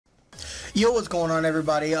Yo, what's going on,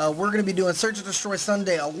 everybody? We're going to be doing Search and Destroy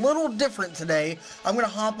Sunday a little different today. I'm going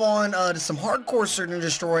to hop on to some hardcore Search and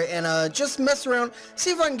Destroy and just mess around,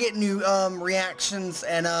 see if I can get new reactions,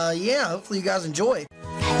 and yeah, hopefully you guys enjoy.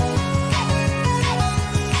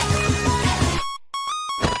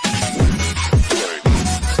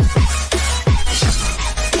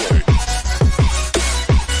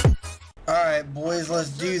 Alright, boys,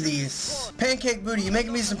 let's do these. Pancake Booty, you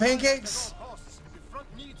making me some pancakes?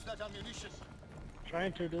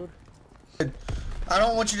 Trying to, dude. I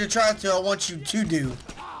don't want you to try to, I want you to do.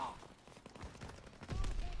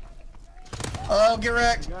 Oh, get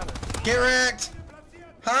wrecked. Get wrecked.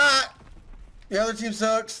 Hot. The other team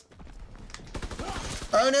sucks.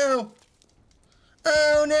 Oh no.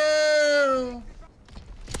 Oh no.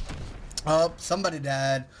 Oh, somebody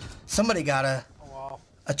died. Somebody got a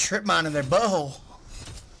trip mine in their butthole.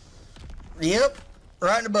 Yep.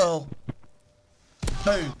 Right in the butthole.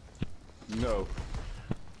 Boom. No.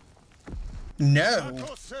 No.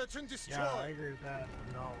 Yeah, I agree with that.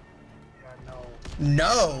 No. Yeah, no.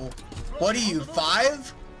 No. What are you,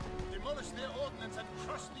 5?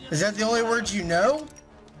 Is that the only words you know?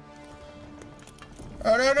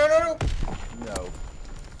 Oh, no, no, no, no. No.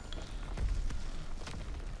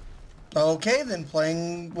 Okay, then,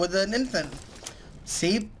 playing with an infant.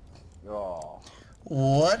 See? Oh.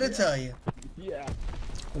 What to tell you? Yeah.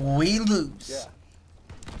 We lose.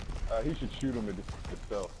 Yeah. He should shoot him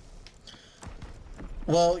himself.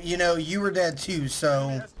 Well, you know, you were dead too,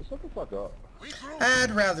 so... Shut the fuck up. I'd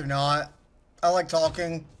rather not. I like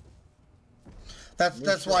talking.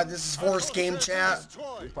 That's why this is forced game chat.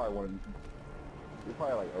 You're probably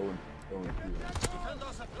like 0 and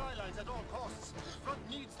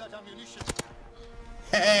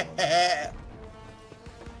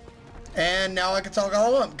 2. And now I can talk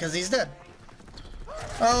all of them because he's dead.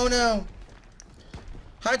 Oh no.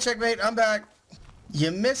 Hi, checkmate. I'm back. You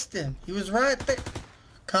missed him. He was right there.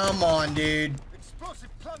 Come on, dude.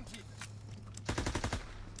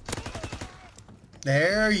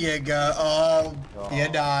 There you go. Oh, you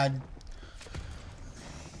died.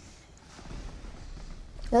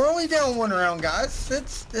 We're only down 1 round, guys.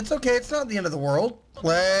 It's okay. It's not the end of the world.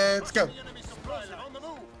 Let's go.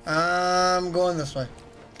 I'm going this way.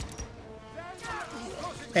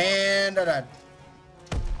 And I died.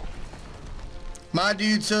 My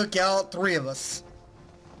dude took out 3 of us.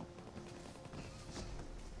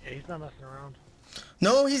 Yeah, he's not messing around.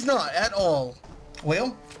 No, he's not at all.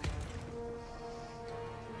 Well?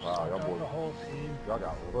 Wow, y'all boys. The whole team. Y'all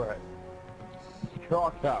got wrecked.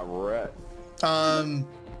 Y'all got wrecked.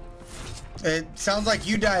 It sounds like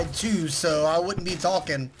you died too, so I wouldn't be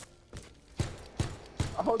talking.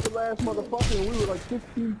 I heard the last motherfucker and we were like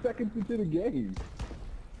 15 seconds into the game.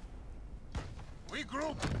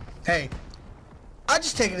 Hey, I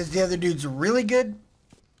just take it as the other dudes are really good.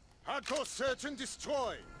 Hardcore search and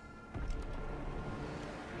destroy.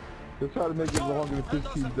 They're trying to make it longer than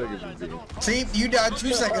 15 seconds. Dude. See, you died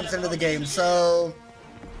 2 seconds into the game, so...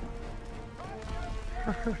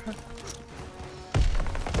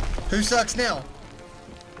 Who sucks now?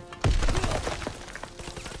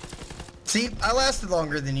 See, I lasted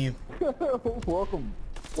longer than you. Welcome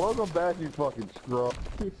back, you fucking scrub.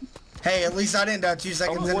 Hey, at least I didn't die 2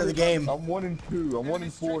 seconds into the game. I'm 1 and 2. I'm 1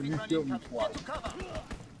 and 4, and you killed me twice.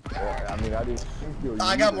 Well, I mean, I didn't kill you.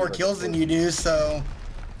 I got more kills than you do, so...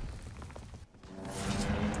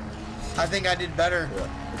 I think I did better.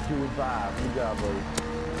 Yeah, 2 and 5. Good job, buddy.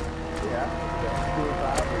 Yeah, 2 and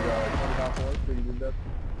 5. We got 25 points, so you did that.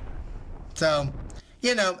 So,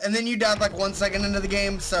 you know, and then you died like 1 second into the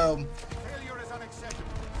game, so...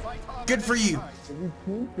 Good for you. You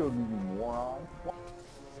team killed me, you moron.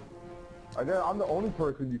 I'm the only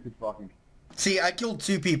person you could fucking... See, I killed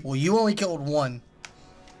 2 people. You only killed 1.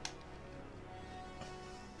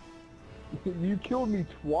 You killed me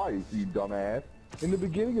twice, you dumbass. In the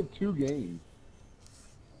beginning of 2 games.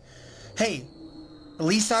 Hey, at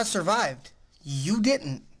least I survived. You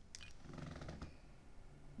didn't.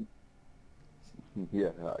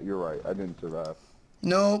 Yeah, you're right. I didn't survive.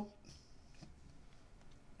 Nope.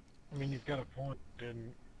 I mean, he's got a point,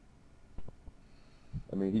 didn't.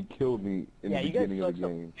 I mean, he killed me in the beginning of the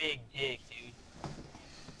game. Big dick, dude.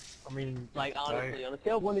 I mean, like, honestly, on a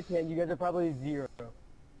scale of 1 to 10, you guys are probably 0.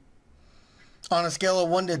 On a scale of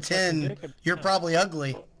 1 to 10, you're probably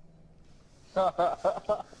ugly.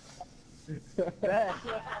 I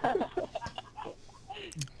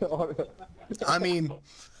mean,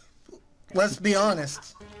 let's be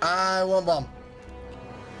honest. I want bomb.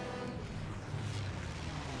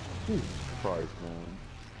 Jesus Christ, man.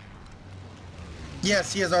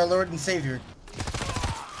 Yes, he is our Lord and Savior.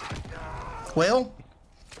 Well,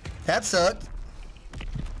 That sucked.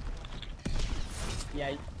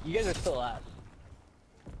 Yeah, you guys are still last.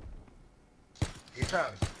 He's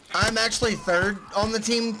out. I'm actually third on the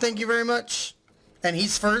team, thank you very much. And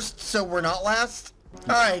he's first, so we're not last.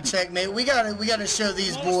 Alright, checkmate. We gotta show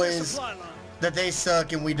these boys that they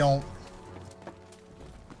suck and we don't.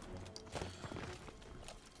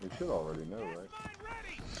 We should already know, right?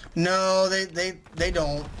 No, they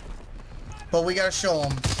don't. But we gotta show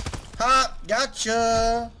them. Ha!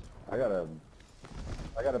 Gotcha! I gotta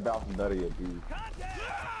bounce and nutty at these.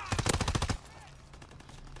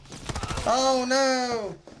 Oh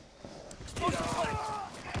no!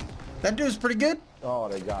 That dude's pretty good. Oh,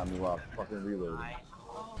 they got me while fucking reloading.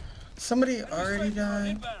 Somebody already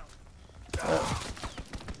died.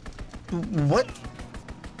 What?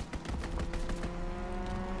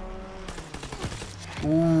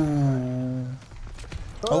 Ooh.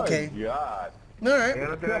 Okay. Oh, God. Alright. Ya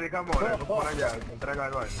no te dedicamos, eso por allá, entrega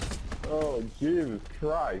el baño. Oh, Jesus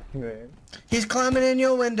Christ, man. He's climbing in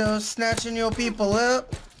your windows, snatching your people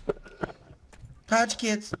up. Hide your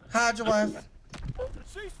kids. Hide your wife.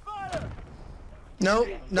 Nope,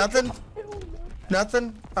 nothing.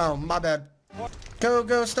 Nothing. Oh, my bad.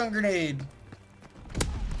 Go, stun grenade.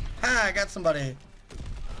 Ah, I got somebody.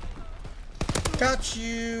 Got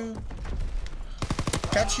you.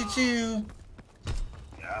 Got you two.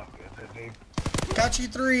 Yeah, good, dude. Got you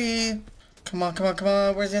three. Come on.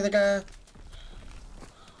 Where's the other guy?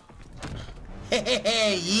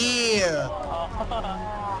 Hey, yeah.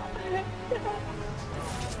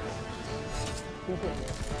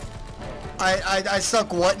 I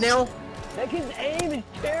suck what now? That kid's aim is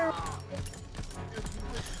terrible.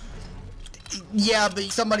 Yeah,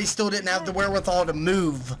 but somebody still didn't have the wherewithal to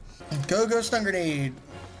move. Go, stun grenade.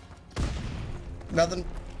 Nothing.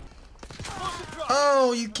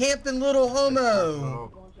 Oh, you camping little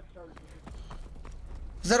homo.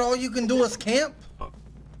 Is that all you can do is camp?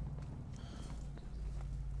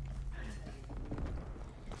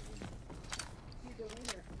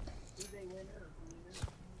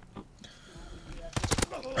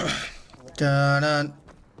 Dun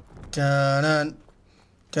dun dun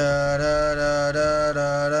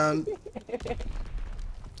dun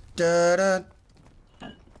dun.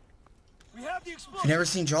 You never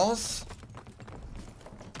seen Jaws?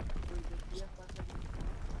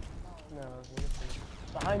 No,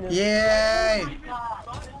 behind him. Yay!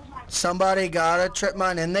 Somebody got a trip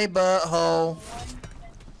mine in they butthole.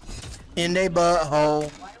 In they butthole.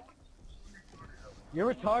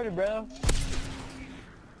 You're retarded, bro.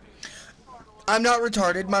 I'm not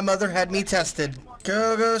retarded. My mother had me tested.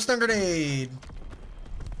 Go, stun grenade.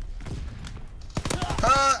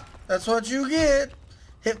 Ah, that's what you get.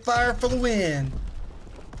 Hit fire for the win.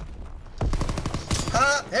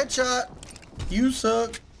 Ha, headshot. You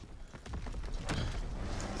suck.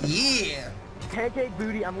 Yeah. Pancake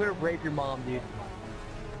booty, I'm gonna rape your mom, dude.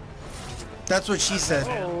 That's what she said.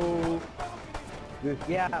 Oh.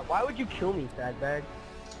 Yeah, why would you kill me, sad bag?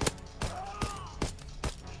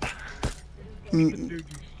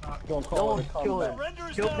 Don't call it a Kill him.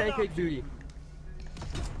 comeback. Kill Pancake booty.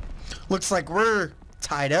 Looks like we're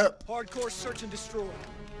tied up. Hardcore search and destroy.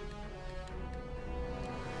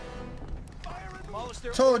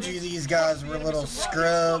 Told you these guys were little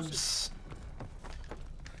scrubs.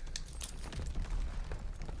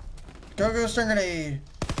 Go, stun grenade.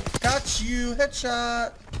 Got you.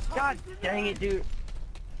 Headshot. God dang it, dude.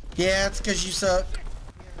 Yeah, it's because you suck.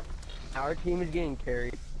 Our team is getting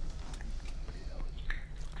carried.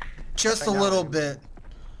 Just a little bit.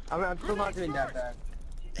 I'm still not doing that bad.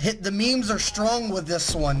 The memes are strong with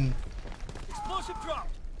this one. Explosive drop.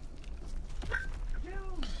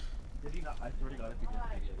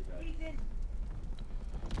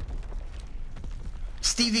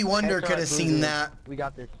 Stevie Wonder could have seen that. We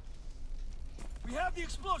got this. We have the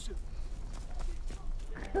explosive.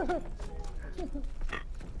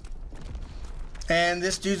 And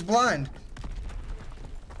this dude's blind.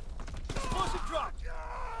 Explosive drop.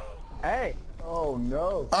 Hey. Oh,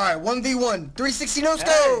 no. Alright, 1v1. 360 no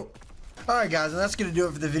scope! Alright guys, and that's going to do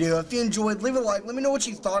it for the video. If you enjoyed, leave a like. Let me know what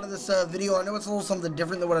you thought of this video. I know it's a little something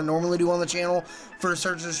different than what I normally do on the channel for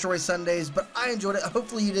Search and Destroy Sundays, but I enjoyed it.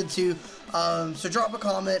 Hopefully you did too. So drop a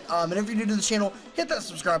comment. And if you're new to the channel, hit that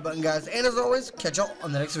subscribe button, guys. And as always, catch y'all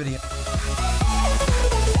on the next video.